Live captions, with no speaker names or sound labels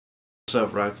What's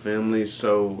up, Rock family?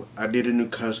 So I did a new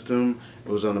custom.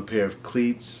 It was on a pair of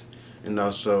cleats, and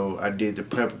also I did the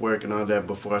prep work and all that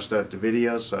before I started the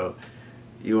video, so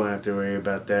you won't have to worry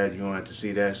about that. You won't have to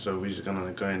see that, so we're just gonna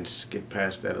go ahead and skip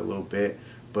past that a little bit.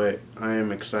 But I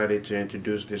am excited to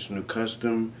introduce this new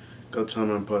custom. Go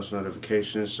turn on post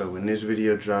notifications so when this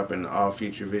video drop and all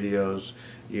future videos,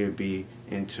 you'll be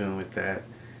in tune with that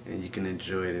and you can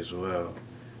enjoy it as well.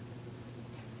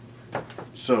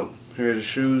 So here are the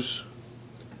shoes.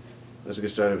 Let's get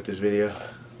started with this video.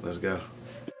 Let's go.